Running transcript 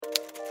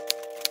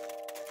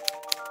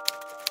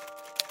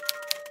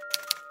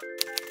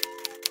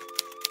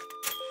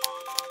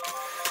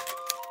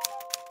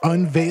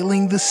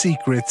unveiling the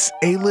secrets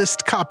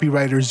A-list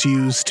copywriters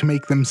use to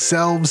make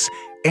themselves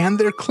and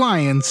their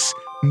clients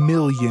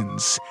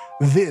millions.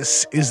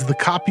 This is the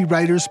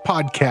Copywriters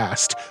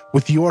Podcast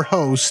with your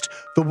host,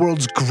 the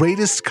world's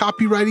greatest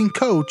copywriting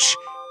coach,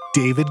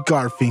 David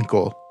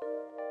Garfinkel.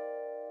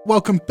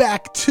 Welcome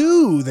back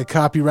to the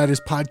Copywriters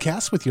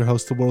Podcast with your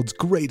host, the world's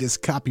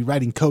greatest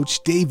copywriting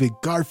coach, David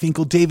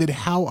Garfinkel. David,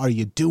 how are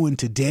you doing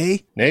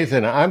today?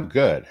 Nathan, I'm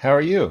good. How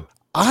are you?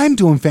 I'm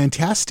doing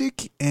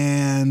fantastic,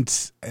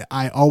 and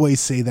I always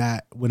say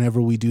that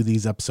whenever we do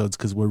these episodes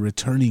because we're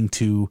returning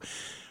to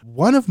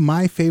one of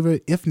my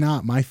favorite, if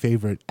not my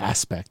favorite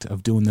aspect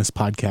of doing this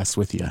podcast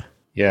with you.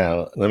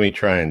 Yeah, let me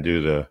try and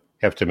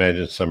have to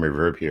imagine some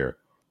reverb here.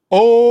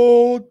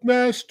 Old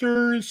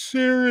Master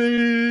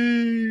Series.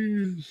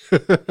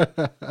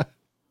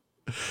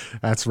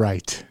 That's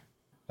right.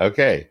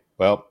 Okay,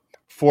 well,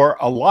 for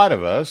a lot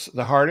of us,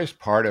 the hardest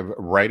part of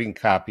writing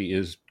copy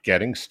is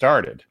getting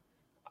started.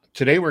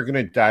 Today, we're going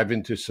to dive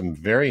into some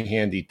very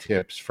handy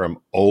tips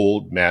from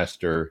Old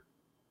Master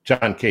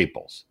John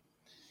Caples.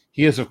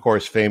 He is, of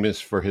course,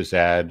 famous for his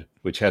ad,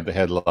 which had the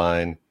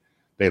headline,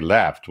 "They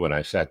laughed when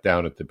I sat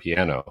down at the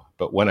piano,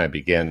 but when I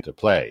began to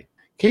play."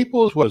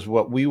 Caples was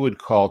what we would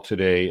call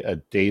today a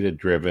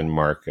data-driven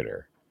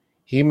marketer.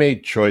 He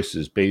made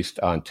choices based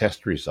on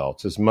test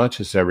results as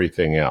much as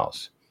everything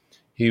else.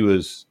 He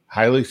was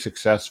highly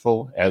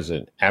successful as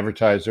an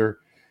advertiser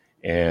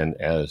and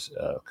as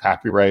a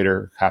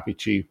copywriter, copy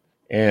chief,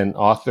 and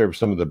author of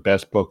some of the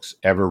best books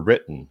ever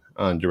written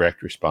on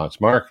direct response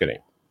marketing.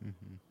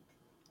 Mm-hmm.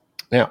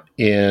 Now,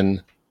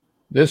 in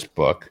this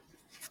book,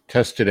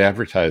 Tested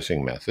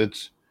Advertising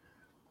Methods,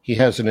 he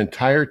has an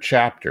entire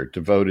chapter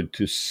devoted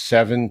to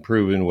 7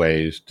 proven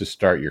ways to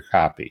start your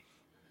copy.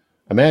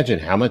 Imagine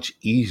how much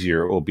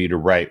easier it will be to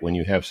write when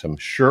you have some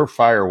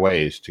surefire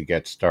ways to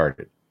get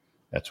started.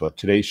 That's what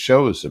today's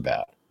show is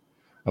about.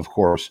 Of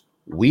course,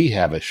 we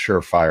have a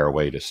surefire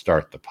way to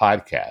start the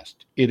podcast.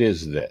 It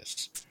is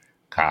this.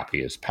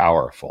 Copy is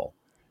powerful.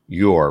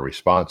 You're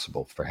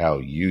responsible for how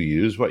you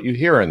use what you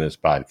hear in this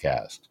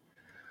podcast.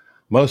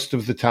 Most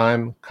of the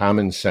time,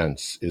 common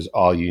sense is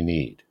all you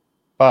need.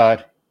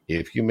 But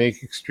if you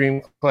make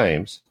extreme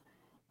claims,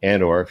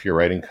 and or if you're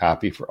writing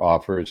copy for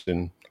offers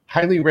in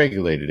highly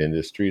regulated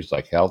industries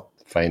like health,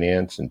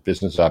 finance, and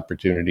business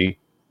opportunity,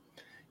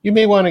 you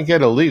may want to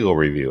get a legal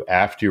review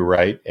after you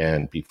write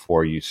and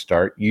before you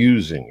start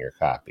using your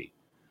copy.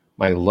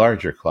 My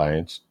larger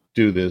clients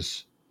do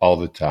this all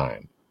the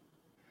time.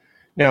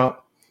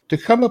 Now, to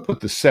come up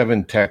with the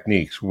 7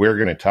 techniques we're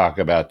going to talk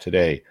about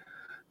today,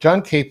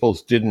 John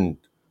Caples didn't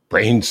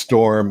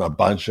brainstorm a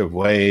bunch of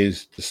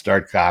ways to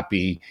start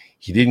copy.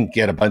 He didn't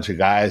get a bunch of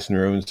guys in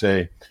the room and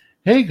say,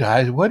 "Hey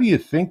guys, what do you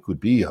think would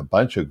be a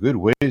bunch of good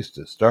ways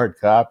to start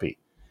copy?"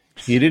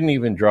 He didn't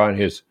even draw on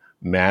his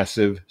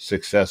massive,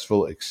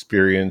 successful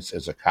experience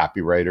as a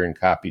copywriter and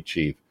copy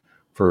chief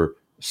for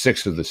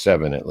 6 of the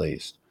 7 at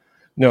least.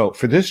 No,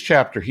 for this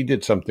chapter, he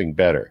did something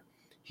better.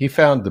 He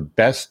found the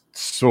best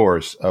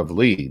source of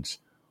leads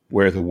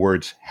where the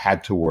words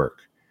had to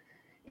work,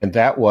 and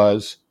that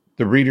was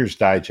the Reader's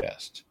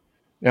Digest.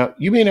 Now,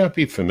 you may not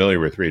be familiar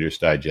with Reader's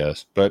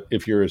Digest, but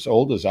if you're as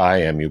old as I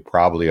am, you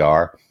probably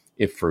are,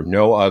 if for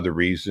no other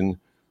reason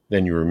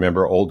than you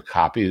remember old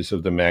copies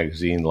of the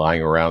magazine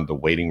lying around the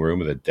waiting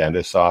room of the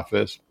dentist's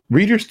office.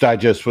 Reader's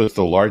Digest was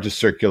the largest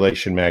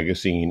circulation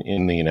magazine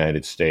in the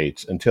United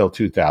States until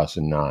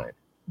 2009.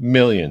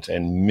 Millions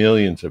and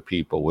millions of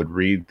people would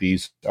read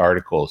these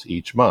articles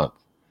each month.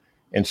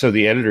 And so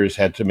the editors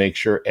had to make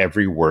sure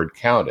every word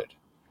counted.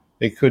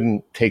 They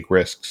couldn't take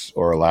risks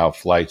or allow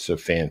flights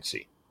of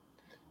fancy.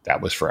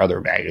 That was for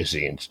other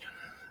magazines.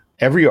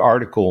 Every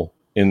article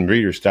in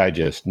Reader's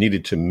Digest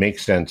needed to make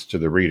sense to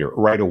the reader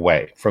right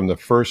away, from the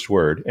first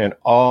word and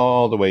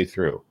all the way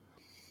through.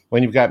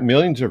 When you've got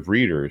millions of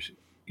readers,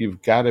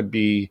 you've got to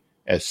be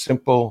as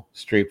simple,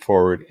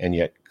 straightforward, and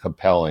yet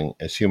compelling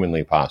as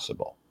humanly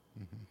possible.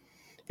 Mm-hmm.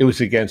 It was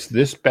against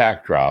this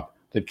backdrop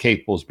that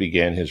Caples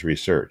began his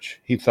research.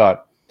 He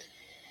thought,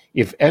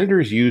 if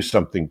editors use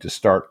something to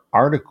start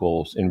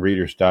articles in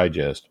Reader's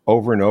Digest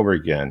over and over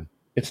again,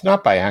 it's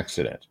not by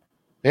accident.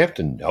 They have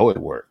to know it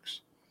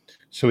works.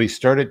 So he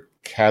started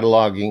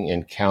cataloging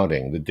and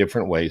counting the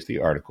different ways the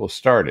article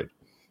started.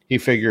 He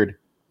figured,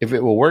 if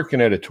it will work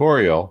in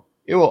editorial,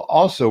 it will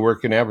also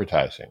work in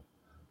advertising.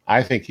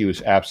 I think he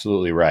was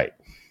absolutely right.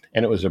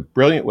 And it was a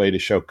brilliant way to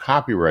show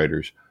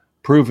copywriters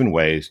proven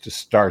ways to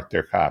start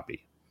their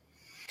copy.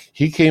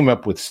 He came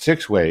up with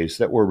 6 ways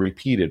that were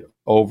repeated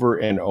over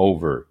and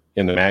over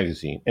in the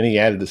magazine, and he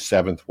added a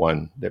 7th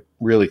one that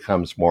really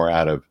comes more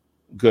out of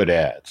good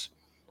ads.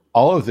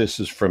 All of this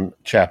is from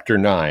Chapter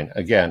 9,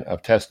 again,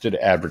 of Tested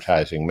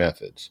Advertising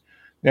Methods.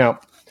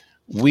 Now,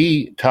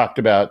 we talked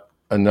about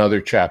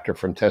another chapter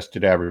from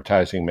Tested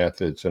Advertising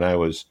Methods, and I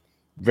was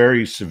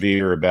very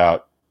severe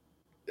about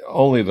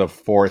only the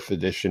 4th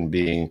edition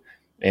being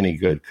any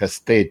good because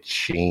they had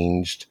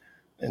changed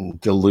and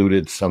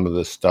diluted some of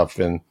the stuff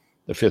in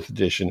the 5th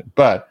edition.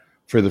 But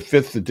for the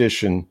 5th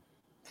edition,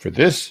 for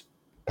this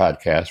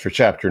podcast, for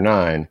Chapter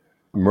 9,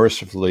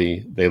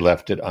 mercifully, they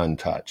left it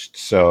untouched.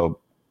 So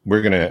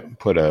we're going to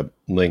put a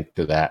link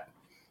to that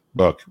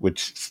book,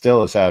 which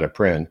still is out of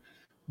print,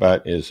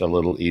 but is a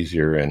little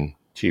easier and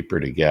cheaper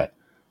to get,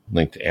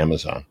 linked to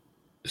Amazon.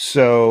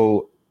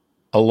 So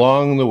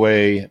along the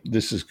way,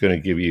 this is going to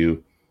give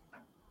you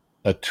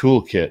a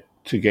toolkit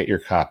to get your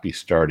copy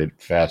started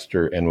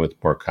faster and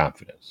with more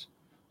confidence.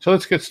 So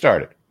let's get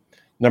started.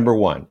 Number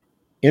 1,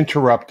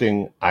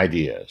 interrupting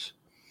ideas.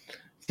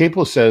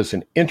 Capel says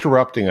an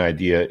interrupting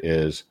idea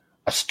is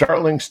a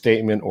startling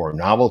statement or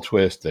novel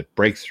twist that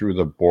breaks through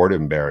the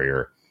boredom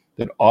barrier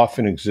that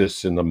often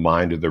exists in the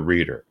mind of the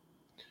reader.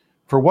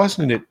 For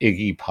wasn't it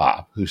Iggy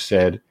Pop who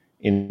said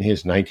in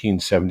his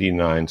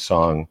 1979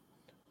 song,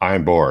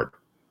 "I'm bored.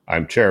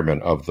 I'm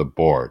chairman of the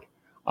board.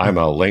 I'm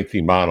a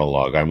lengthy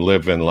monologue. I'm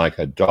living like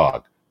a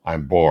dog.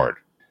 I'm bored."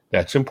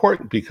 That's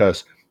important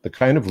because the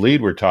kind of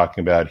lead we're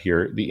talking about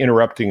here, the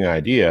interrupting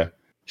idea,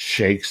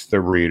 shakes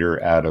the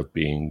reader out of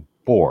being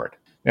bored.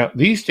 Now,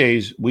 these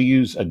days, we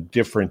use a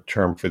different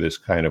term for this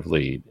kind of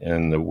lead,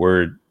 and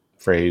the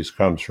phrase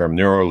comes from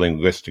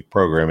neurolinguistic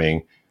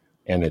programming,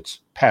 and it's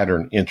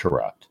pattern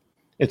interrupt.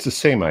 It's the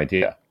same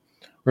idea.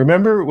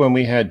 Remember when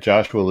we had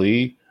Joshua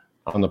Lee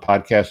on the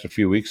podcast a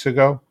few weeks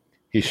ago?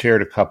 He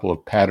shared a couple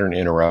of pattern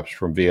interrupts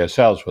from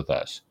VSLs with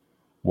us.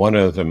 One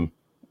of them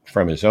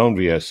from his own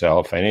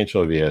VSL,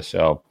 financial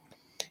VSL.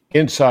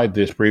 Inside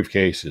this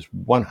briefcase is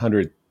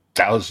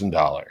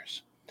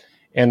 $100,000.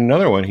 And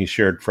another one he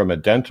shared from a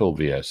dental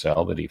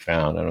VSL that he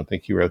found. I don't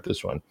think he wrote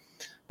this one.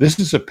 This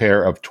is a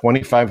pair of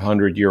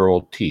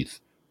 2,500-year-old teeth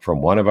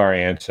from one of our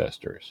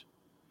ancestors.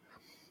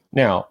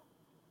 Now,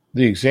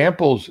 the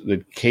examples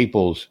that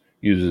Capels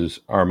uses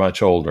are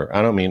much older.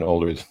 I don't mean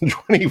older than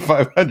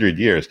 2,500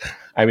 years.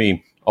 I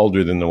mean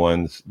older than the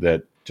ones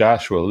that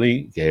Joshua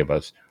Lee gave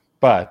us.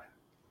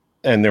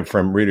 And they're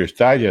from Reader's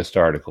Digest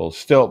articles.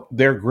 Still,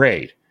 they're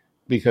great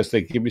because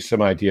they give you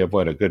some idea of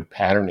what a good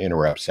pattern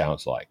interrupt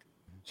sounds like.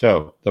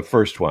 So, the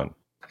first one.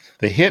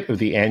 The hit of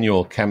the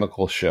annual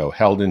chemical show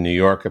held in New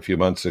York a few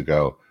months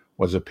ago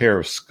was a pair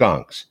of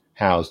skunks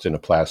housed in a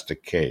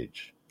plastic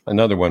cage.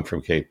 Another one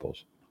from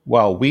Capels.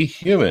 While we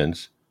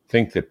humans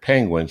think that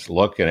penguins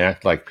look and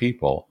act like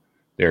people,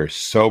 there's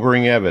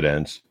sobering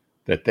evidence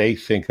that they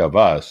think of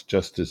us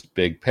just as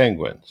big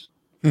penguins.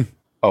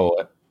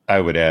 Oh, I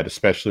would add,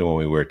 especially when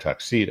we wear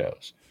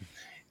tuxedos.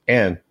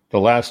 And the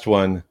last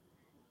one,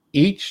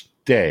 each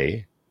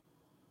day,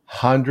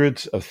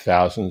 hundreds of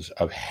thousands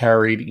of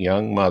harried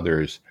young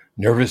mothers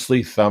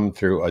nervously thumb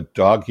through a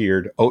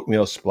dog-eared,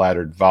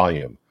 oatmeal-splattered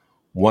volume,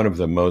 one of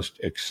the most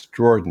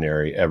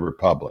extraordinary ever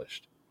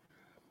published.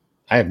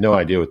 I have no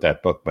idea what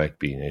that book might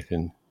be,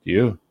 Nathan. Do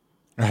you?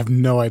 I have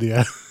no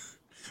idea.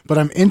 But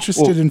I'm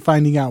interested in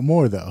finding out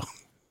more, though.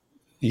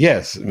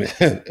 Yes,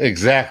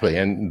 exactly.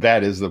 And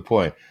that is the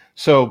point.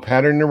 So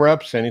pattern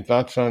interrupts, any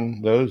thoughts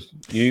on those?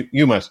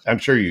 You must. I'm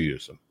sure you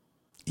use them.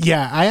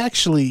 Yeah,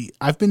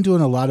 I've been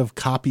doing a lot of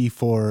copy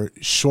for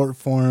short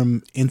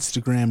form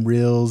Instagram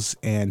Reels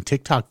and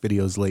TikTok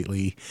videos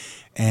lately.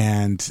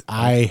 And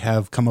I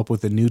have come up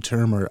with a new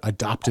term or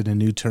adopted a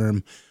new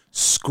term,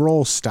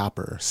 scroll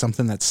stopper,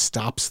 something that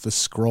stops the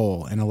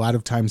scroll. And a lot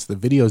of times the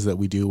videos that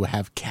we do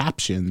have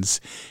captions,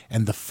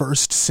 and the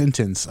first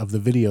sentence of the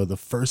video, the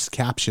first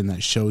caption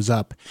that shows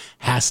up,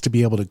 has to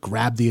be able to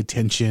grab the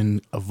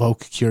attention,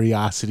 evoke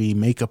curiosity,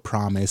 make a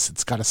promise.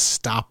 It's got to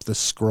stop the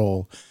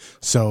scroll.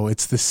 So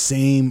it's the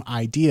same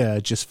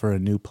idea, just for a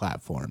new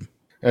platform.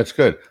 That's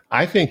good.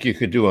 I think you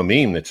could do a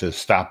meme that says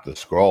stop the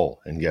scroll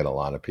and get a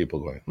lot of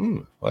people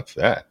going, what's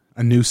that?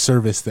 A new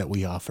service that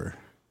we offer.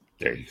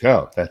 There you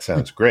go. That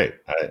sounds great.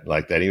 I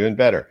like that even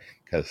better.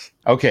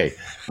 Okay,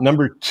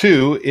 number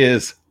 2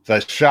 is the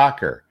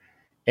shocker.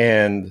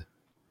 And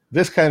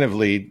this kind of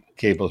lead,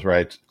 Capels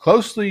writes,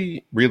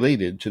 closely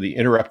related to the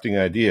interrupting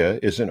idea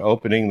is an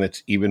opening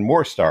that's even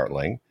more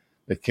startling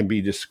that can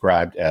be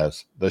described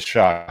as the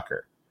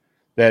shocker.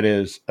 That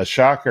is, a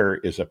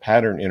shocker is a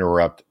pattern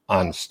interrupt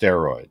on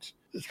steroids.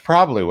 It's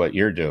probably what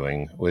you're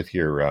doing with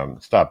your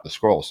stop the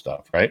scroll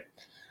stuff, right?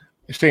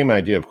 Same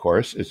idea, of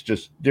course. It's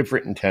just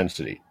different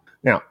intensity.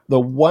 Now, the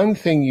one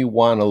thing you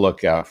want to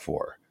look out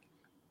for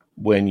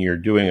when you're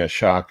doing a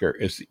shocker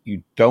is that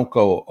you don't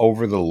go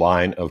over the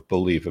line of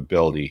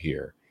believability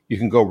here. You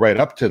can go right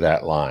up to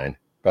that line,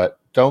 but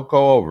don't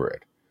go over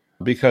it.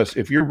 Because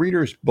if your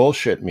reader's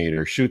bullshit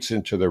meter shoots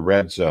into the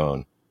red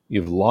zone,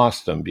 you've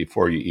lost them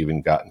before you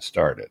even gotten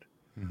started.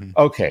 Mm-hmm.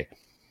 Okay,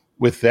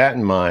 with that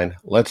in mind,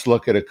 let's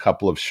look at a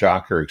couple of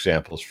shocker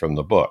examples from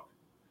the book.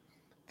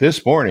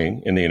 This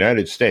morning in the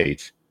United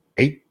States,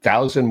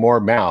 8,000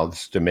 more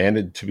mouths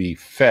demanded to be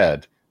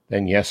fed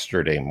than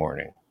yesterday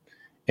morning.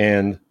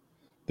 And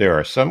there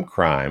are some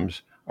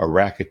crimes a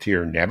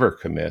racketeer never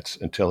commits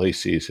until he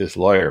sees his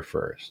lawyer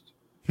first.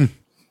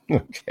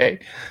 Okay.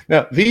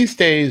 Now, these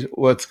days,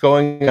 what's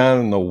going on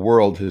in the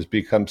world has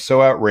become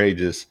so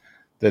outrageous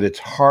that it's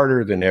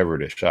harder than ever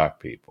to shock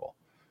people.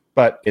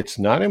 But it's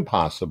not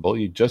impossible.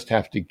 You just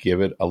have to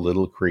give it a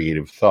little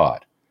creative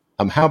thought.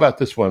 How about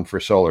this one for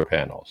solar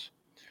panels?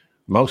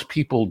 Most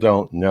people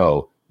don't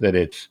know that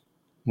it's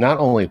not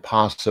only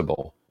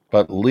possible,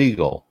 but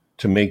legal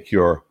to make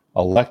your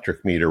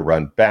electric meter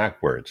run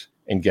backwards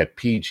and get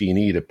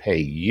PG&E to pay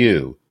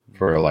you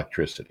for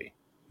electricity.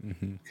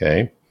 Mm-hmm.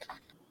 Okay?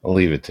 I'll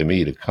leave it to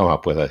me to come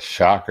up with a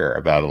shocker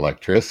about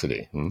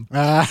electricity.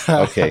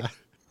 Okay.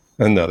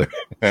 Another.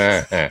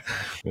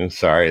 I'm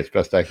sorry. It's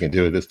best I can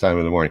do it this time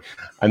of the morning.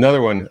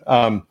 Another one.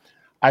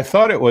 I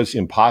thought it was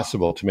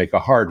impossible to make a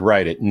hard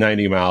right at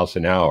 90 miles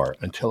an hour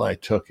until I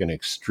took an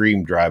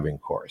extreme driving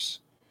course.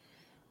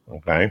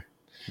 Okay.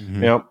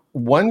 Mm-hmm. Now,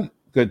 one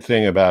good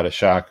thing about a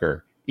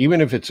shocker, even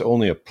if it's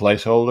only a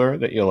placeholder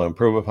that you'll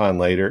improve upon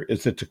later,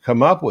 is that to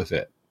come up with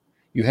it,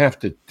 you have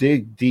to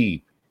dig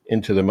deep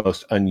into the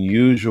most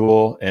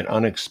unusual and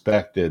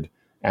unexpected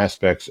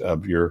aspects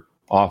of your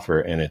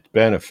offer and its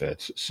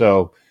benefits.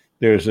 So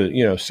there's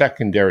a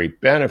secondary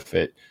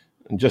benefit,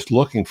 and just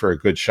looking for a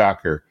good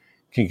shocker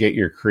can get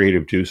your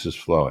creative juices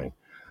flowing.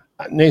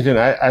 Nathan,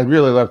 I'd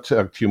really love to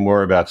talk to you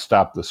more about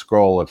Stop the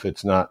Scroll if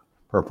it's not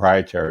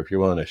proprietary, if you're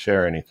willing to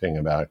share anything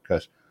about it,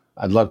 because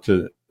I'd love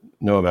to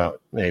know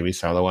about maybe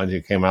some of the ones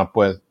you came up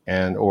with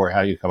or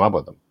how you come up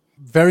with them.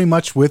 Very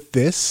much with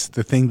this,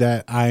 the thing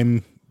that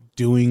I'm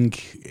doing,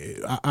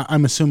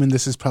 I'm assuming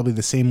this is probably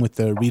the same with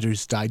the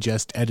Reader's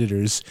Digest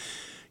editors.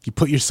 You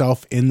put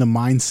yourself in the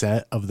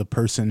mindset of the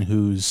person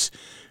who's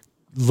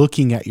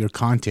looking at your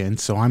content.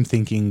 So I'm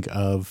thinking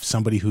of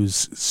somebody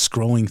who's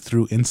scrolling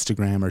through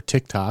Instagram or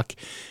TikTok,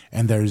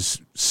 and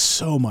there's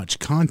so much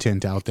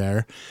content out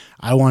there.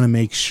 I want to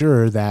make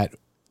sure that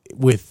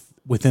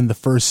within the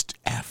first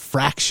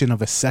fraction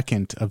of a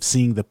second of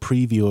seeing the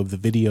preview of the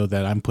video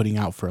that I'm putting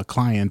out for a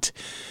client,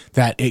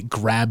 that it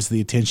grabs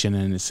the attention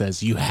and it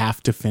says, you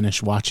have to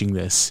finish watching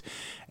this.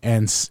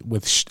 And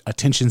with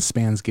attention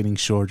spans getting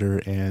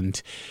shorter,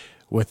 and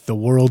with the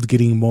world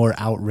getting more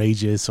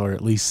outrageous, or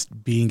at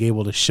least being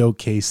able to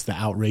showcase the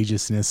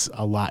outrageousness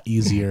a lot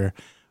easier,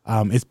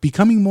 it's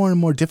becoming more and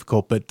more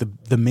difficult. But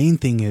the main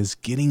thing is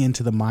getting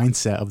into the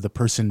mindset of the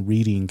person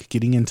reading,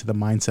 getting into the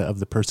mindset of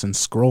the person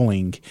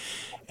scrolling,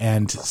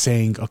 and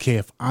saying, okay,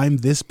 if I'm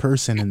this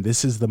person and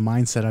this is the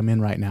mindset I'm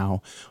in right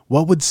now,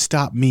 what would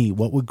stop me?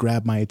 What would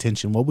grab my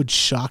attention? What would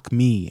shock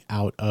me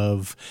out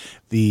of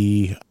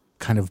the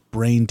kind of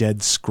brain dead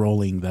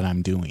scrolling that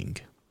I'm doing?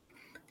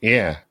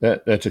 Yeah,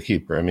 that's a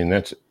keeper. I mean,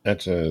 that's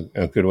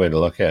a good way to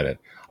look at it.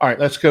 All right,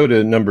 let's go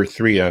to number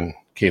 3 on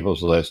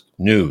Cable's list,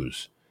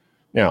 news.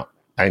 Now,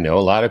 I know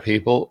a lot of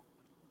people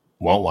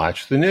won't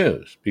watch the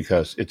news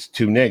because it's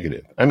too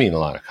negative. I mean, a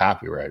lot of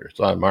copywriters,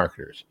 a lot of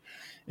marketers,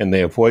 and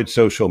they avoid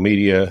social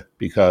media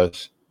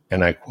because,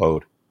 and I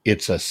quote,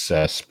 it's a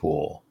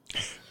cesspool.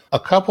 A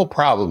couple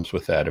problems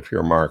with that if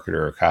you're a marketer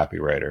or a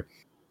copywriter,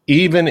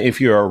 even if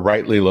you are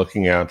rightly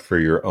looking out for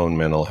your own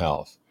mental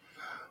health.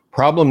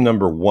 Problem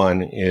number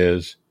 1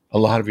 is a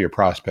lot of your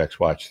prospects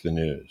watch the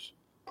news.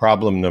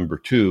 Problem number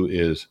 2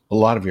 is a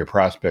lot of your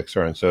prospects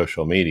are on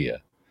social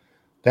media.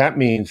 That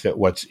means that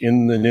what's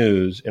in the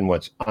news and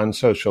what's on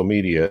social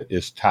media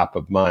is top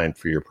of mind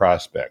for your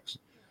prospects.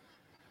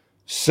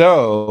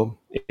 So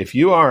if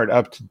you aren't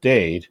up to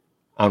date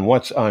on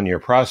what's on your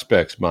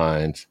prospects'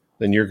 minds,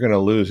 then you're going to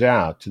lose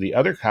out to the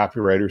other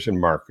copywriters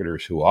and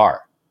marketers who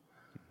are.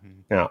 Mm-hmm.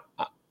 Now,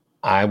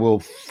 I will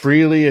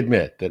freely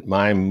admit that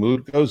my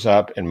mood goes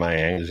up and my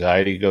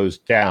anxiety goes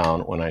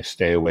down when I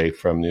stay away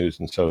from news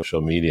and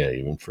social media,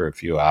 even for a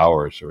few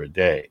hours or a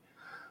day.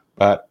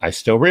 But I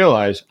still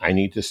realize I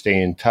need to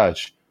stay in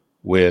touch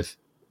with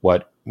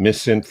what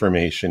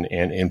misinformation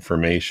and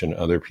information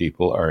other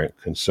people are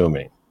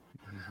consuming.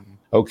 Mm-hmm.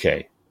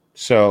 Okay,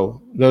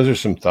 so those are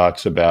some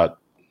thoughts about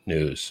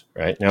news,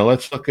 right? Now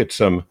let's look at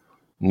some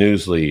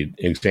news lead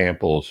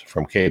examples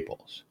from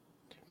Cable's.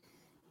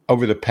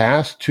 Over the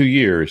past 2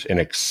 years, an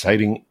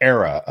exciting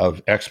era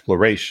of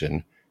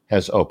exploration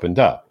has opened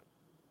up.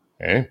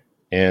 Okay?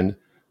 And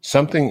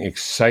something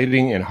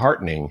exciting and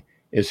heartening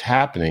is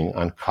happening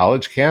on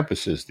college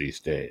campuses these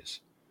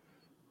days.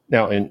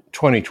 Now, in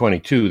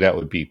 2022, that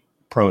would be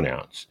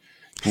pronouns.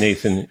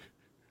 Nathan,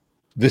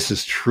 this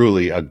is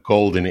truly a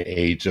golden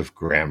age of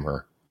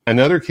grammar.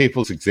 Another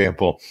Cable's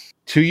example,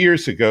 2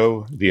 years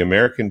ago, the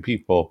American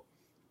people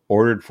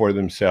ordered for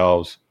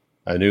themselves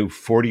a new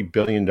 $40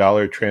 billion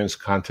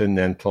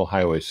transcontinental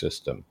highway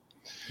system.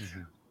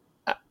 Mm-hmm.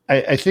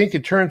 I think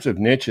in terms of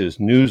niches,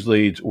 news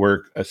leads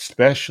work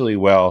especially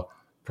well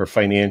for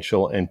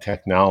financial and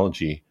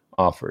technology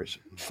offers.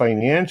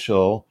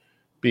 Financial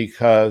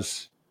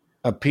because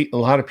a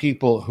lot of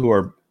people who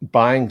are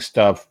buying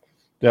stuff,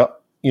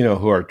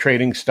 who are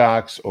trading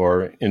stocks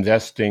or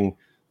investing,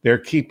 they're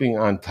keeping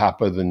on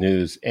top of the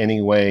news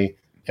anyway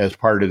as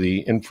part of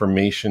the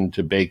information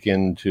to bake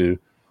into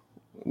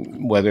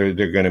whether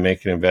they're going to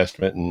make an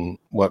investment and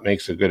what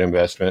makes a good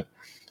investment,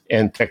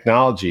 and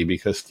technology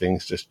because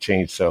things just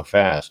change so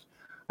fast.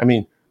 I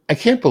mean, I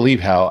can't believe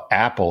how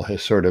Apple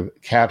has sort of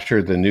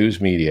captured the news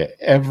media.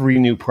 Every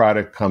new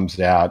product comes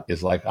out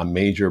is like a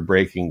major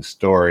breaking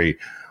story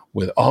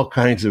with all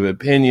kinds of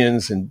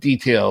opinions and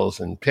details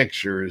and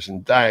pictures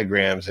and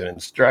diagrams and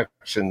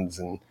instructions.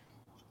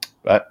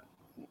 But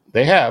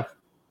there's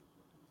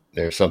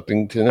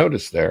something to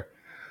notice there.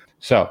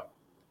 So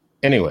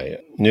anyway,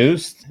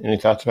 news, any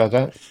thoughts about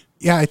that?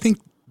 Yeah, I think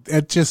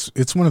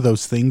it's one of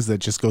those things that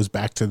just goes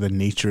back to the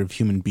nature of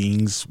human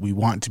beings. We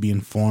want to be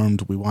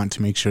informed. We want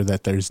to make sure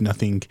that there's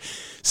nothing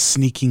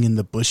sneaking in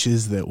the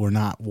bushes that we're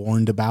not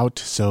warned about.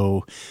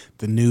 So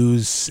the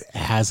news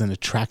has an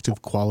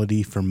attractive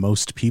quality for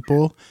most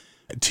people.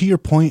 To your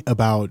point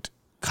about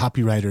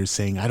copywriters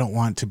saying, I don't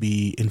want to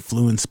be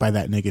influenced by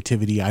that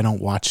negativity, I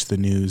don't watch the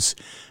news.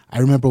 I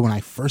remember when I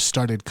first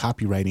started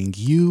copywriting,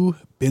 you,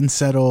 Ben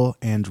Settle,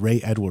 and Ray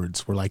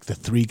Edwards were like the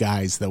three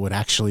guys that would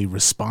actually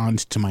respond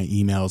to my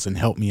emails and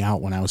help me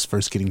out when I was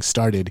first getting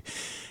started.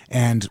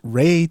 And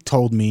Ray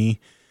told me,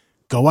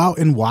 go out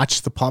and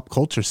watch the pop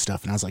culture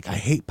stuff. And I was like, I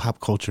hate pop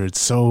culture. It's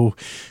so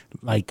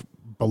like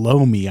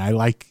below me. I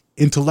like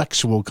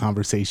intellectual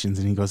conversations.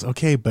 And he goes,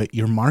 okay, but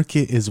your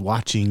market is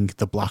watching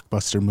the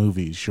blockbuster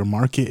movies. Your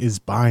market is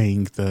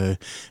buying the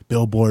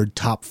Billboard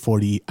top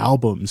 40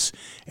 albums.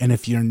 And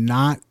if you're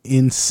not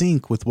in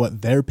sync with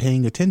what they're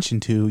paying attention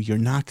to, you're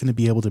not going to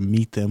be able to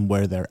meet them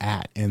where they're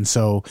at. And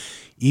so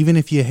even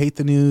if you hate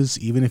the news,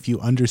 even if you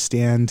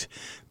understand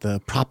the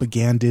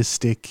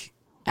propagandistic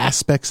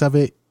aspects of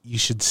it, you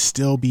should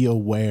still be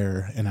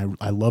aware, and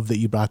I love that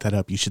you brought that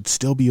up, you should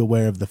still be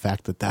aware of the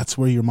fact that that's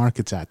where your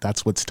market's at.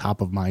 That's what's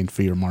top of mind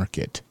for your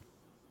market.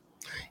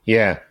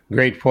 Yeah,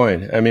 great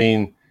point. I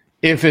mean,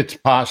 if it's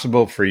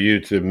possible for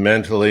you to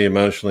mentally,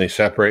 emotionally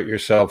separate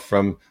yourself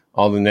from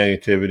all the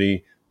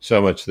negativity,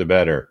 so much the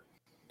better.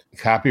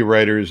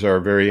 Copywriters are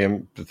very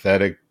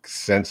empathetic,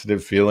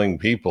 sensitive feeling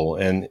people,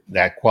 and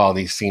that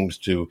quality seems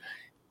to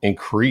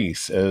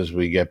increase as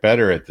we get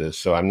better at this.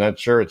 So I'm not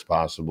sure it's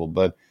possible,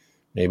 but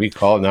maybe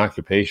call it an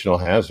occupational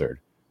hazard.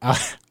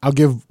 I'll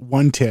give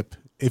one tip.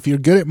 If you're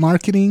good at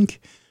marketing,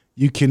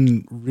 you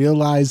can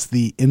realize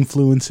the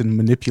influence and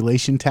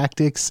manipulation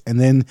tactics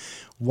and then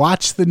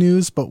watch the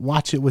news, but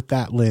watch it with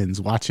that lens.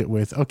 Watch it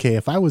with, okay,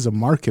 if I was a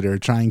marketer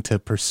trying to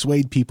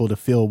persuade people to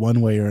feel one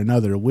way or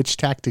another, which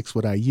tactics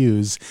would I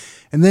use?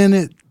 And then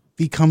it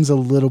becomes a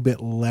little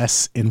bit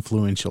less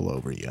influential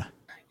over you.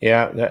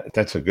 Yeah,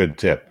 that's a good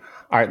tip.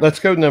 All right,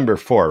 let's go number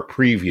 4,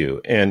 preview.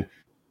 And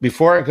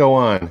before I go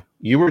on,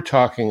 you were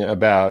talking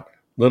about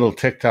little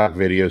TikTok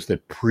videos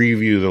that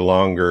preview the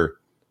longer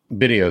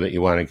video that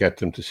you want to get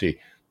them to see.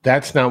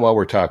 That's not what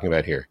we're talking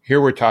about here. Here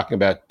we're talking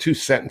about 2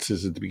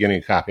 sentences at the beginning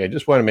of copy. I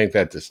just want to make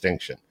that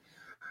distinction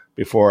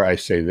before I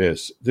say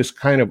this. This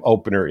kind of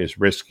opener is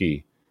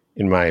risky,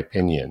 in my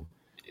opinion,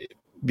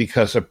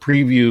 because a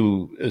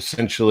preview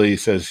essentially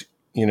says,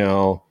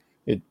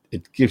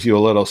 it gives you a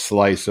little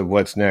slice of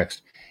what's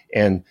next.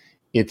 And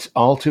it's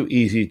all too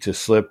easy to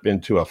slip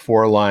into a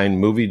 4-line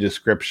movie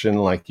description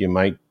like you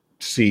might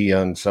see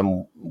on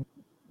some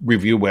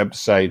review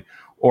website,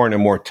 or in a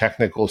more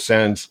technical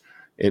sense,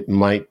 it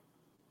might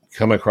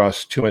come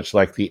across too much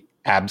like the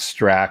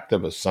abstract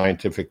of a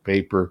scientific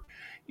paper.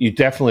 You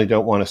definitely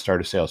don't want to start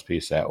a sales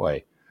piece that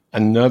way.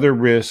 Another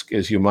risk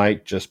is you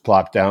might just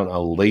plop down a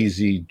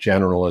lazy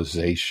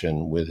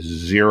generalization with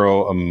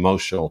zero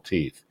emotional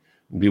teeth.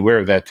 Beware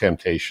of that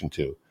temptation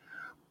too.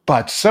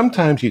 But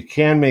sometimes you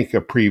can make a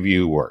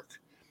preview work.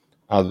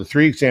 The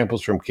 3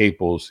 examples from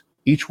Caples,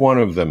 each one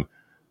of them,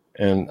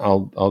 and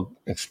I'll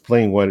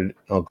explain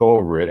I'll go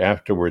over it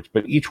afterwards,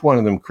 but each one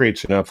of them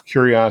creates enough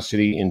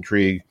curiosity,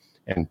 intrigue,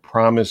 and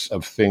promise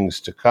of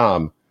things to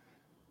come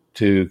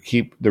to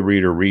keep the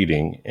reader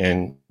reading,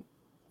 and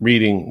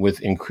reading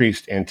with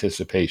increased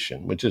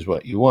anticipation, which is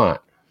what you want.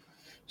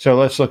 So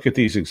let's look at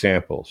these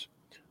examples.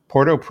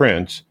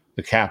 Port-au-Prince,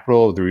 the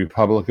capital of the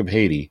Republic of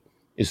Haiti,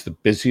 is the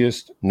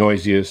busiest,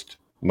 noisiest,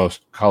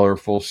 most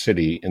colorful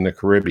city in the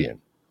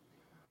Caribbean.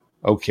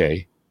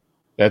 Okay,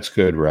 that's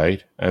good,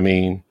 right? I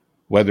mean,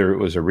 whether it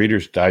was a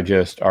Reader's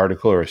Digest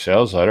article or a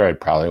sales letter, I'd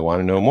probably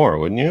want to know more,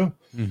 wouldn't you?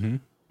 Mm-hmm.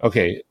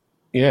 Okay,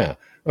 yeah.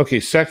 Okay,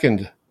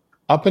 second,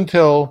 up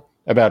until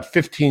about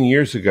 15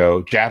 years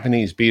ago,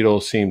 Japanese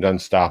Beatles seemed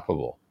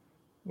unstoppable.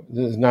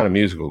 This is not a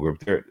musical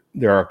group.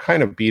 They're a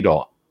kind of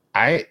Beatle.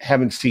 I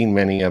haven't seen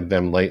many of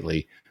them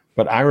lately,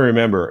 but I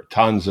remember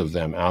tons of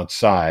them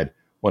outside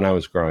when I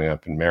was growing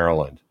up in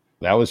Maryland.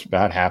 That was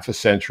about half a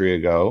century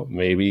ago.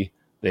 Maybe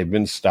they've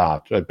been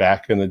stopped, but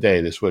back in the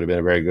day, this would have been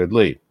a very good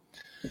lead.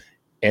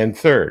 And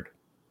third,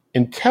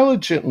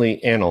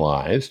 intelligently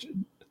analyzed,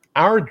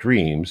 our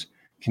dreams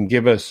can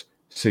give us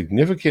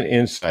significant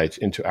insights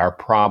into our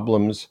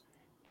problems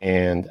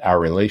and our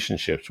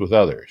relationships with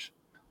others.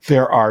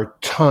 There are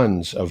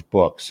tons of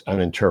books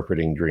on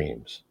interpreting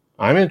dreams.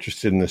 I'm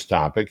interested in this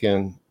topic,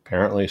 and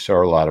apparently so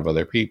are a lot of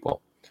other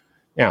people.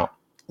 Now,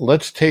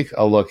 let's take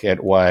a look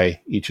at why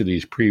each of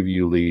these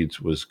preview leads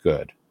was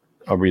good.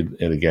 I'll read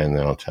it again, and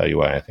then I'll tell you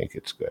why I think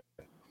it's good.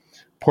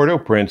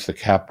 Port-au-Prince, the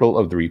capital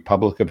of the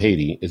Republic of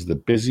Haiti, is the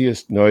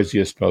busiest,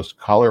 noisiest, most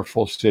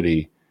colorful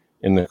city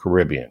in the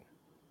Caribbean.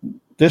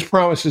 This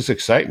promises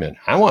excitement.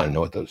 I want to know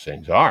what those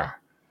things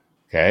are.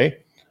 Okay?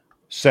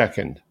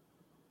 Second,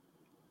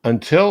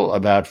 until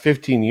about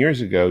 15 years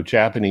ago,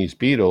 Japanese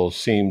Beatles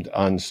seemed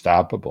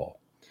unstoppable.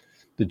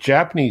 The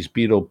Japanese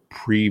Beatle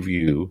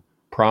preview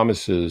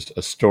promises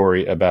a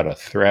story about a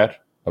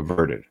threat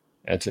averted.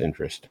 That's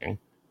interesting.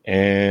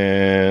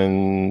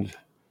 And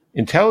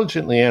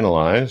intelligently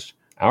analyzed,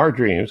 our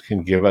dreams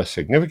can give us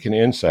significant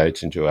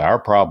insights into our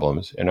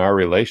problems and our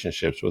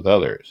relationships with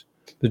others.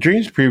 The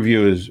dreams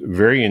preview is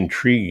very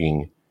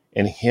intriguing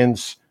and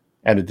hints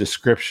at a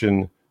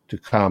description to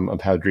come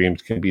of how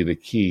dreams can be the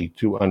key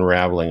to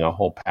unraveling a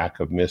whole pack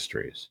of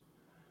mysteries.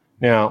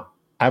 Now,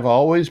 I've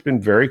always been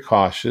very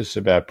cautious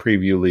about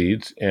preview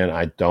leads, and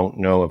I don't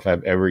know if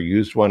I've ever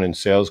used one in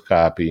sales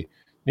copy.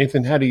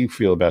 Nathan, how do you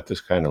feel about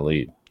this kind of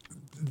lead?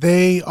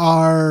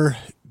 The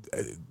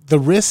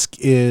risk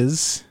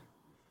is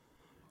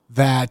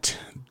that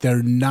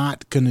they're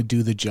not going to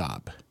do the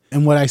job.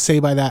 And what I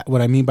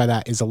mean by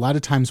that is a lot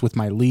of times with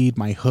my lead,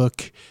 my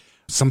hook,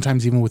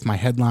 sometimes even with my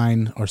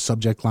headline or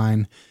subject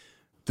line,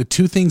 the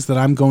two things that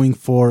I'm going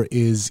for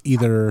is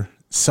either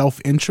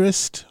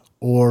self-interest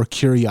or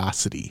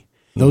curiosity.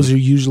 Those are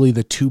usually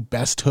the two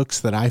best hooks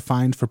that I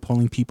find for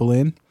pulling people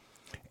in.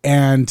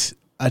 And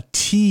a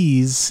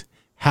tease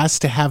has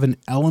to have an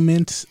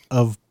element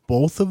of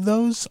both of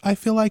those, I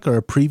feel like, or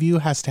a preview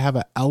has to have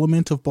an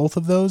element of both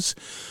of those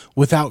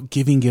without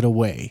giving it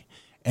away.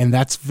 And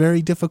that's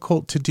very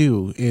difficult to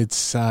do.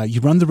 It's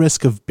you run the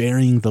risk of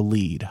burying the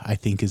lead, I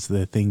think, is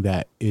the thing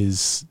that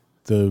is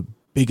the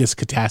biggest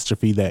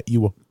catastrophe that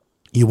you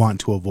want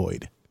to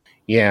avoid.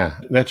 Yeah,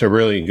 that's a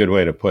really good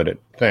way to put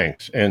it.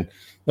 Thanks. And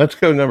let's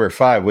go to number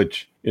 5,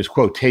 which is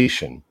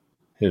quotation.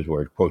 His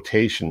word,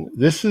 quotation.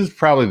 This is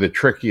probably the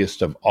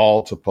trickiest of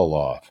all to pull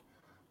off.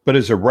 But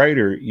as a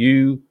writer,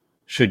 you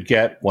should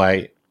get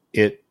why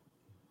it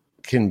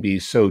can be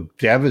so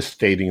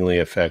devastatingly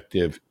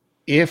effective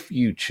if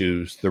you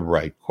choose the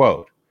right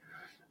quote.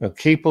 Now,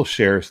 Capel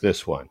shares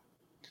this one.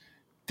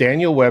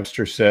 Daniel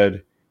Webster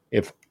said,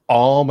 "If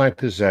all my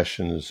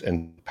possessions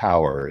and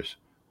powers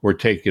were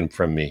taken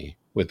from me,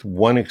 with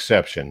one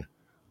exception,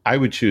 I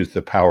would choose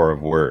the power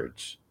of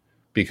words,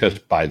 because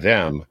by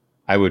them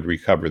I would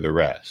recover the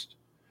rest."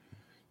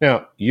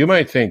 Now, you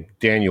might think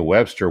Daniel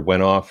Webster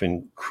went off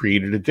and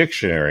created a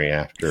dictionary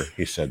after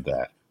he said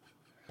that.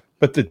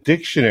 But the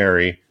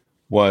dictionary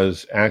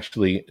was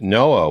actually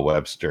Noah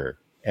Webster,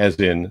 as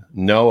in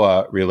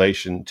Noah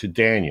relation to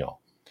Daniel.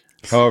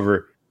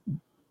 However,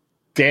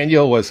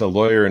 Daniel was a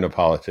lawyer and a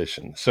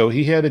politician, so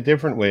he had a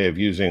different way of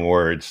using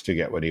words to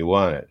get what he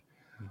wanted.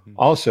 Mm-hmm.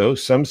 Also,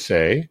 some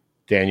say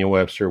Daniel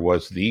Webster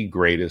was the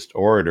greatest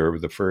orator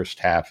of the first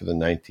half of the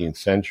 19th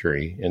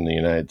century in the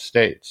United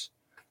States.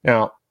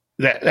 Now,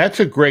 that's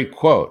a great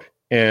quote,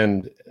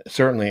 and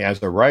certainly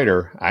as a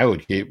writer, I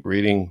would keep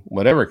reading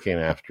whatever came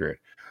after it.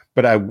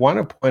 But I want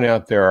to point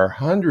out there are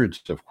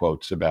hundreds of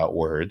quotes about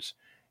words,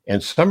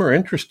 and some are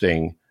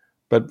interesting,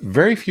 but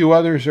very few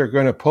others are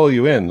going to pull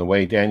you in the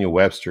way Daniel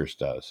Webster's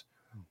does.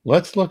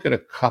 Let's look at a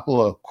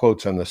couple of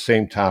quotes on the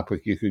same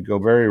topic you could go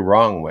very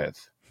wrong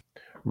with.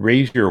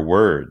 Raise your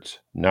words,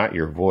 not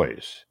your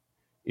voice.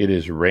 It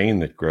is rain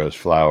that grows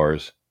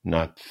flowers,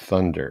 not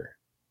thunder.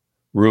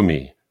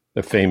 Rumi,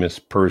 the famous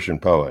Persian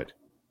poet.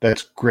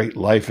 That's great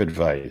life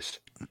advice,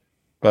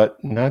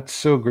 but not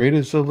so great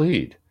as the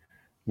lead.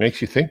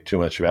 Makes you think too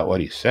much about what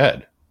he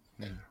said.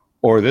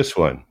 Or this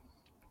one.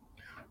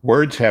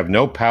 Words have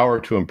no power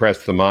to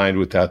impress the mind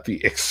without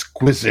the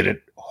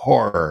exquisite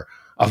horror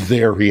of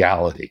their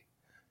reality.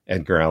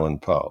 Edgar Allan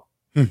Poe.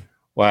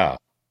 Wow.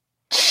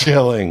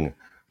 Chilling,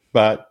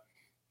 but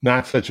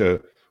not such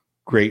a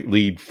great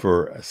lead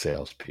for a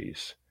sales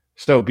piece.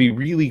 So be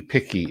really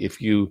picky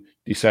if you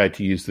decide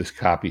to use this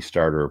copy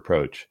starter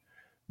approach.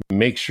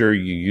 Make sure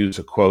you use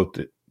a quote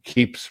that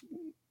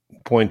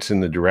points in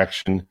the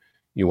direction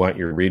you want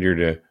your reader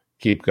to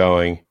keep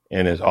going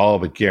and is all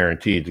but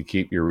guaranteed to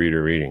keep your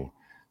reader reading.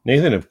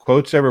 Nathan, have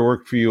quotes ever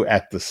worked for you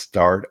at the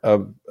start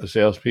of a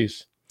sales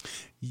piece?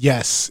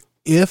 Yes.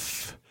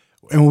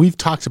 And we've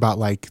talked about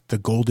like the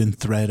golden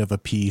thread of a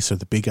piece or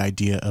the big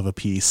idea of a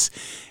piece.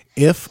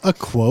 If a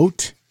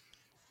quote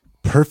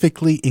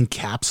perfectly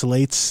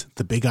encapsulates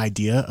the big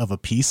idea of a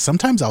piece,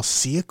 sometimes I'll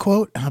see a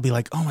quote and I'll be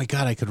like, oh my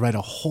God, I could write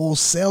a whole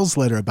sales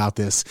letter about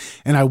this,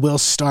 and I will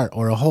start,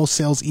 or a whole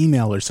sales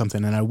email or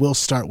something, and I will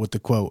start with the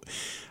quote.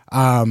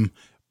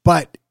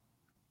 But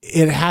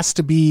it has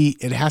to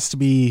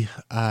be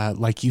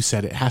like you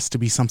said, it has to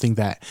be something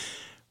that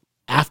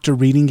after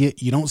reading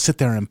it, you don't sit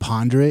there and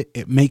ponder it.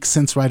 It makes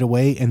sense right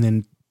away and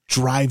then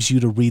drives you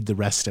to read the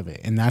rest of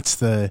it. And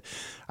that's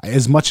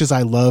as much as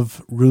I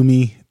love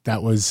Rumi,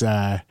 that was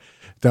a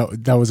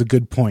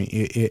good point.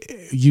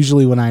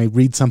 Usually when I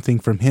read something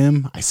from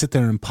him, I sit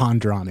there and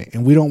ponder on it,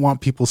 and we don't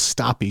want people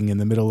stopping in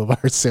the middle of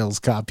our sales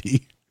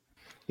copy.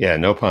 Yeah,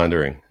 no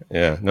pondering.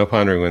 Yeah, no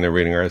pondering when they're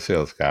reading our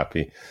sales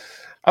copy.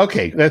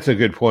 Okay, that's a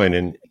good point.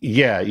 And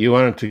yeah, you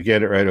want them to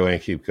get it right away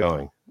and keep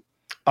going.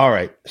 All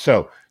right,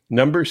 so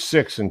number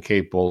 6 in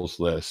Capel's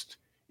list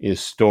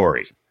is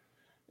story.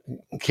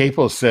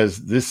 Capel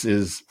says this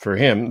is, for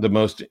him, the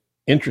most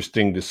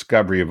interesting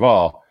discovery of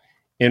all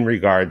in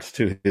regards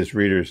to his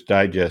Reader's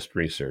Digest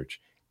research.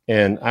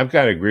 And I've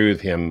got to agree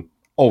with him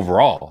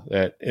overall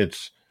that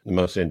it's the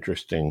most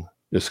interesting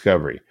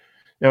discovery.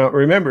 Now,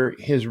 remember,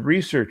 his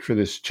research for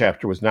this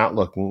chapter was not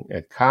looking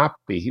at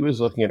copy. He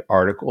was looking at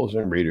articles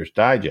in Reader's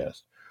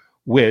Digest,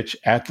 which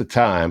at the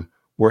time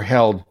were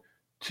held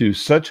to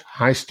such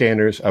high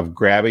standards of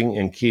grabbing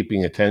and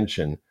keeping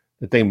attention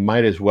that they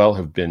might as well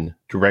have been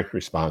direct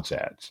response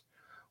ads.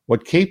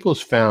 What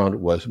Caples found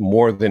was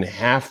more than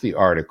half the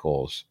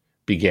articles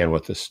began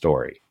with a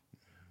story.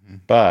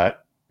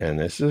 But, and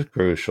this is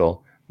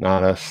crucial,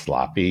 not a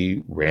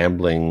sloppy,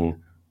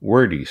 rambling,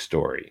 wordy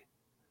story.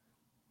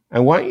 I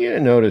want you to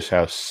notice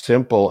how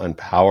simple and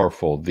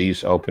powerful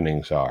these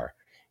openings are,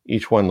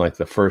 each one like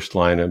the first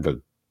line of a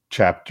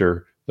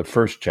chapter, the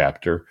first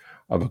chapter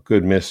of a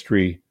good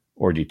mystery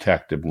or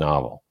detective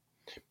novel.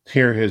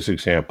 Here are his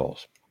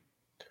examples.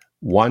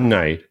 One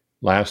night,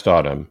 last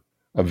autumn,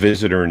 a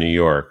visitor in New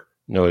York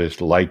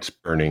noticed lights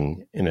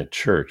burning in a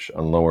church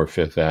on Lower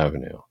Fifth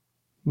Avenue.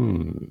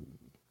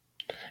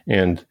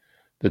 And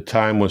the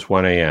time was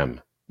 1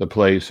 a.m., the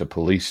place a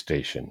police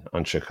station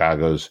on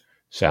Chicago's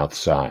South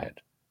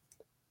Side.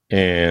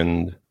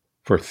 And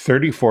for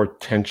 34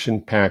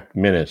 tension-packed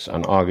minutes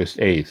on August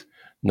 8th,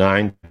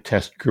 9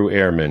 test crew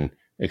airmen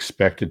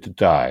expected to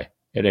die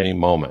at any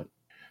moment.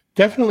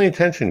 Definitely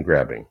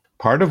attention-grabbing.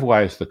 Part of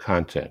why is the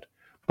content.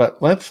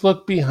 But let's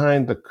look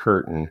behind the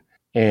curtain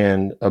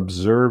and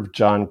observe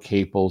John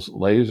Caples'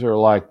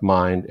 laser-like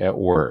mind at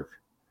work.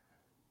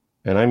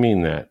 And I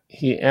mean that.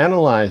 He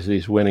analyzed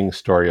these winning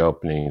story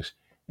openings,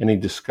 and he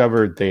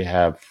discovered they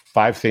have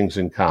 5 things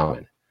in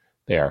common.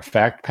 They are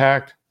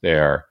fact-packed, they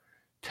are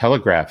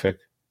telegraphic,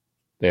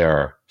 they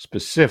are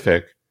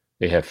specific,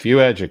 they have few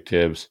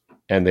adjectives,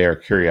 and they are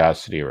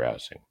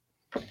curiosity-arousing.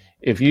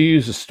 If you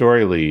use a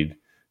story lead,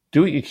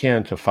 do what you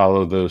can to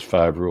follow those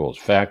 5 rules: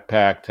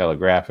 fact-packed,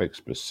 telegraphic,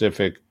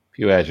 specific,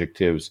 few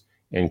adjectives,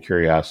 and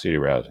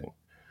curiosity-arousing.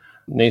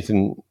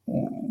 Nathan,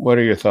 what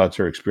are your thoughts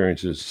or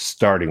experiences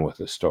starting with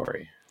a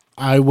story?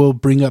 I will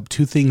bring up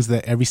 2 things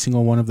that every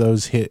single one of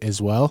those hit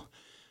as well.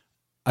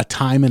 A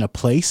time and a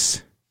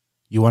place.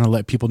 You want to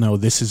let people know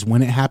this is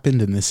when it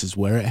happened and this is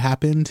where it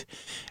happened.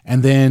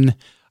 And then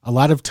a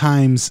lot of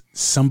times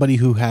somebody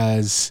who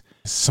has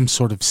some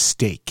sort of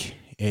stake,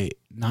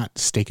 not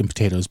steak and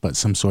potatoes, but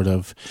some sort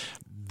of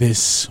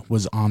this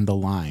was on the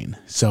line.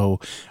 So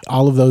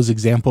all of those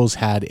examples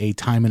had a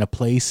time and a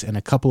place, and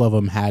a couple of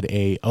them had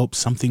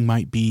something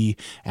might be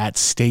at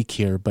stake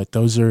here. But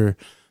those are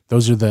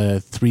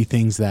the 3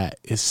 things that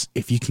is,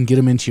 if you can get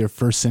them into your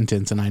first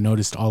sentence, and I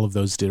noticed all of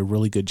those did a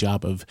really good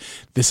job of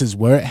this is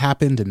where it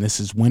happened, and this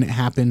is when it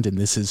happened, and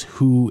this is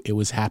who it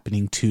was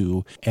happening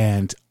to,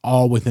 and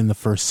all within the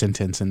first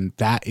sentence. And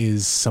that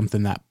is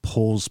something that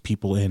pulls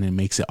people in and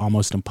makes it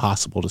almost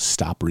impossible to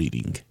stop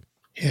reading.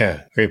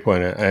 Yeah, great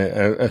point. I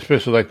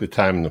especially like the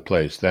time and the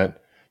place. That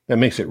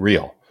makes it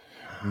real.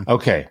 Mm-hmm.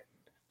 Okay,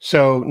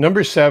 so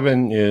number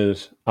 7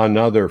 is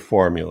another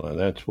formula.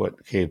 That's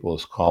what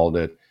Caples called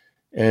it.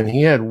 And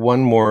he had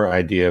one more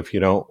idea if you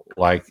don't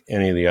like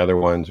any of the other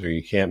ones or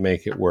you can't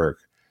make it work.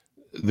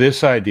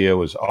 This idea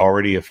was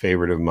already a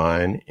favorite of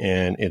mine,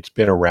 and it's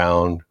been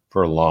around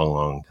for a long,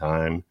 long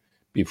time.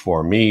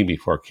 Before me,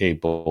 before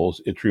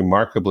Caples. It's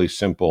remarkably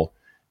simple,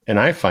 and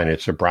I find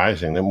it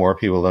surprising that more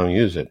people don't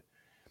use it.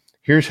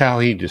 Here's how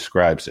he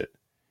describes it.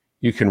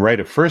 You can write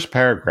a first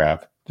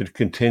paragraph that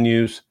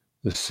continues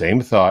the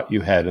same thought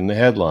you had in the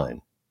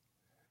headline.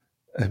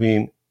 I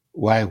mean,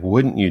 why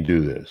wouldn't you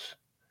do this?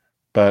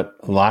 But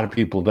a lot of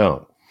people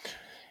don't.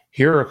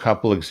 Here are a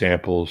couple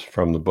examples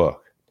from the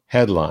book.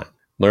 Headline: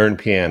 learn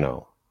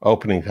piano.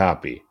 Opening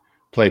copy: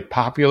 play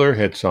popular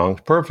hit songs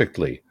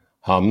perfectly.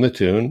 Hum the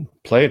tune,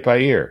 play it by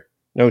ear.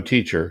 No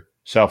teacher,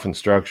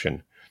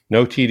 self-instruction.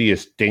 No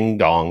tedious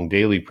ding-dong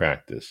daily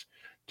practice.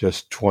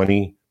 Just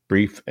 20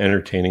 brief,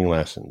 entertaining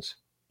lessons,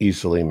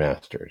 easily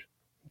mastered.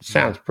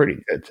 Sounds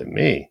pretty good to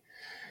me.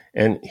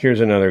 And here's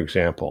another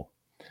example.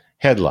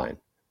 Headline: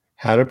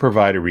 how to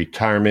provide a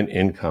retirement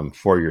income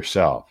for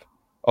yourself.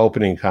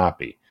 Opening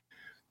copy: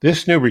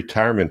 this new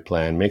retirement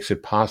plan makes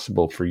it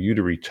possible for you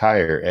to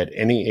retire at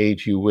any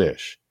age you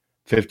wish,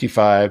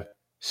 55,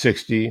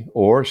 60,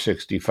 or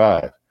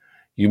 65.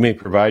 You may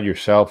provide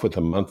yourself with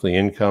a monthly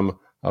income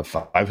of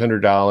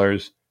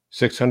 $500,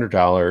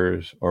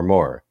 $600, or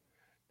more.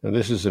 Now,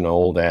 this is an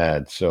old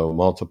ad, so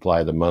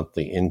multiply the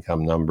monthly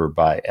income number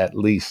by at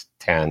least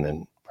 10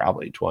 and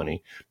probably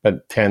 20,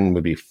 but 10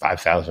 would be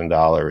 $5,000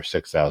 or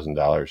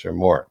 $6,000 or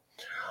more.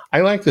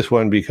 I like this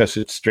one because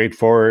it's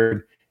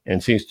straightforward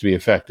and seems to be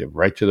effective,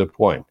 right to the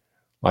point,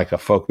 like a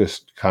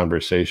focused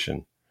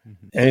conversation.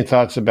 Mm-hmm. Any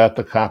thoughts about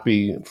the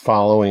copy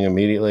following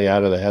immediately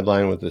out of the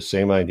headline with the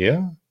same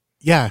idea?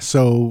 Yeah,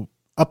 so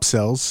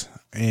upsells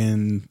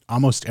in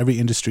almost every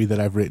industry that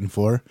I've written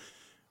for,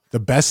 the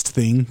best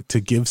thing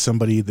to give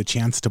somebody the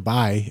chance to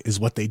buy is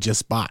what they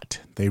just bought.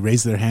 They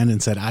raised their hand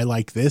and said, I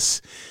like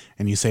this.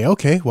 And you say,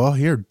 okay, well,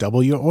 here,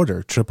 double your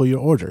order, triple your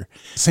order.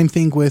 Same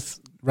thing with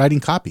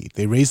writing copy.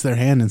 They raised their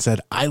hand and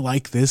said, I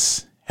like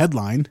this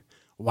headline.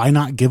 why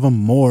not give them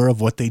more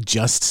of what they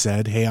just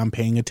said, hey, I'm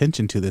paying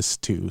attention to this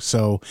too?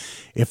 So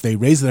if they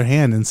raise their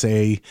hand and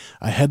say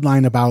a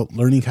headline about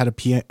learning how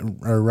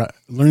to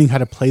learning how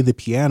to play the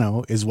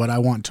piano is what I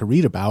want to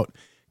read about,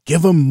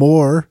 give them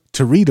more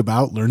to read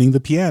about learning the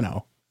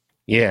piano.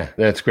 Yeah,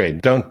 that's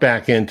great. Don't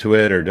back into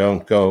it or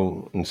don't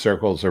go in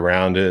circles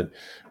around it.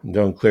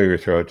 Don't clear your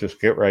throat.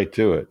 Just get right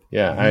to it.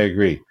 Yeah, I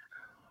agree.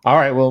 All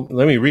right, well,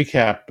 let me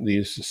recap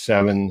these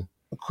 7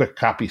 quick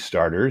copy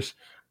starters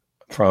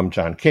from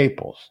John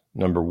Caples.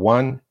 Number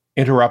 1,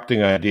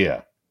 interrupting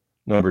idea.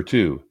 Number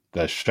 2,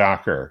 the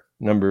shocker.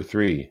 Number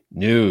 3,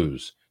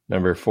 news.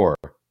 Number 4,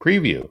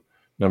 preview.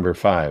 Number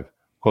 5,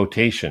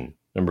 quotation.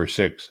 Number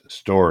 6,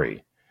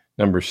 story.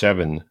 Number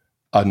 7,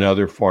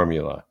 another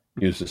formula.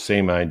 Use the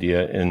same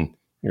idea in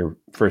your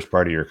first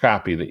part of your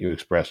copy that you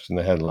expressed in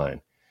the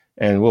headline.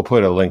 And we'll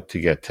put a link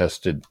to get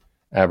tested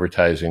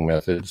advertising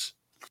methods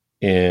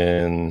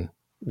in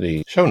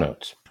the show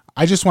notes.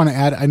 I just want to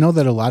add, I know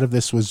that a lot of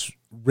this was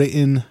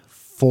written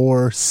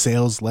for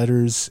sales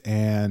letters,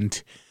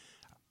 and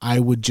I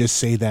would just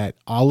say that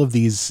all of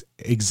these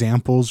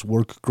examples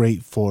work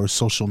great for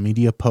social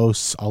media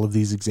posts. All of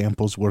these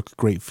examples work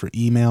great for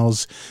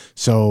emails.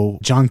 So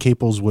John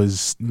Caples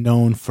was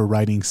known for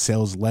writing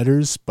sales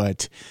letters,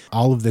 but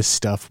all of this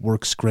stuff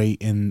works great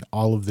in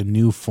all of the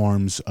new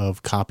forms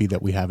of copy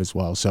that we have as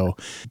well. So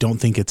don't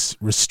think it's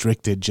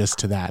restricted just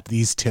to that.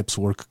 These tips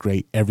work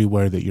great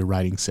everywhere that you're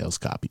writing sales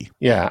copy.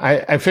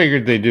 Yeah, I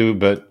figured they do,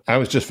 but I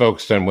was just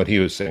focused on what he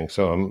was saying.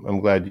 So I'm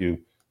glad you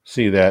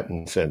see that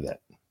and said that.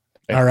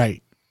 All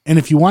right. And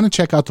if you want to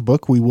check out the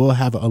book, we will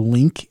have a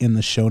link in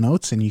the show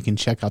notes, and you can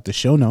check out the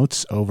show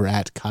notes over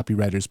at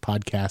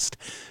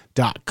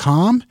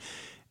copywriterspodcast.com.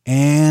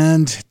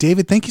 And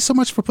David, thank you so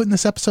much for putting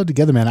this episode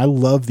together, man. I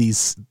love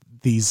these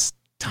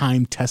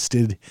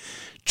time-tested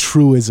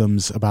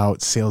truisms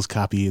about sales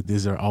copy.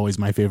 These are always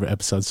my favorite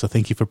episodes. So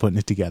thank you for putting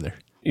it together.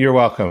 You're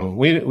welcome.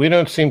 We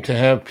don't seem to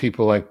have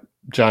people like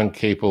John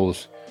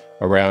Caples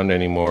around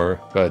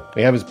anymore, but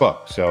we have his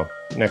book. So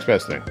next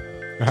best thing.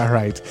 All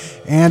right.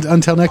 And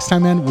until next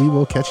time, man, we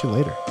will catch you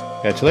later.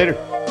 Catch you later.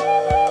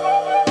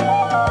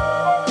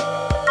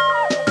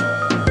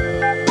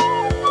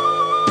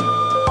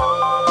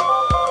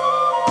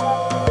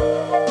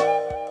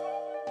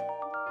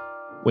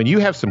 When you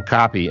have some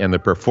copy and the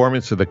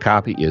performance of the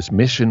copy is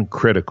mission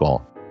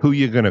critical, who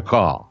you going to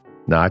call?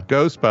 Not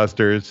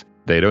Ghostbusters.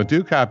 They don't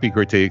do copy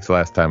critiques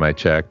last time I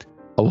checked.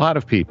 A lot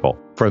of people,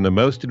 from the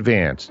most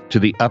advanced to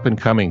the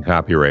up-and-coming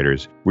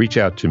copywriters, reach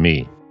out to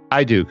me.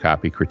 I do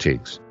copy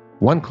critiques.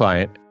 One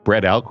client,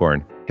 Brett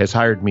Alcorn, has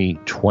hired me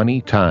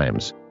 20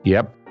 times.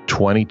 Yep,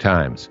 20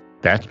 times.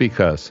 That's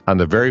because on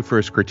the very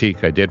first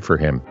critique I did for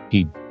him,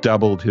 he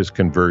doubled his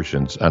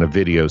conversions on a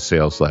video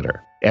sales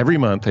letter. Every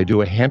month, I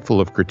do a handful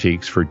of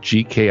critiques for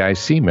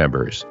GKIC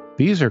members.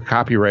 These are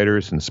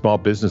copywriters and small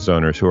business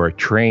owners who are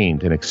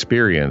trained and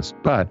experienced,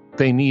 but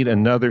they need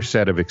another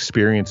set of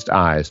experienced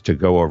eyes to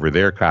go over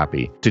their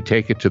copy to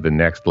take it to the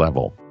next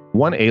level.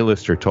 One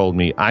A-lister told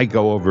me I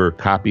go over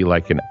copy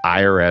like an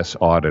IRS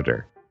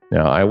auditor.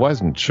 Now, I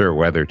wasn't sure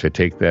whether to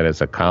take that as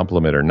a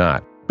compliment or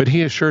not, but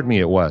he assured me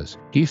it was.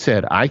 He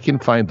said I can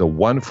find the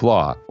one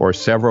flaw or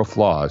several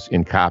flaws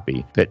in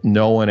copy that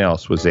no one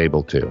else was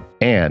able to,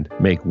 and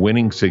make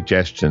winning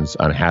suggestions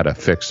on how to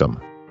fix them.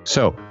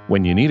 So,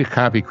 when you need a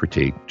copy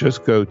critique,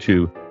 just go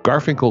to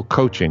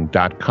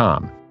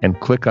garfinkelcoaching.com and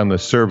click on the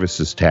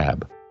Services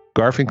tab.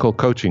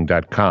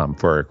 garfinkelcoaching.com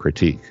for a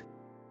critique.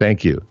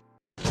 Thank you.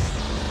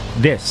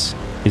 This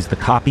is the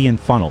Copy and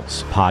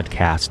Funnels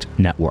Podcast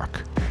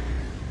Network.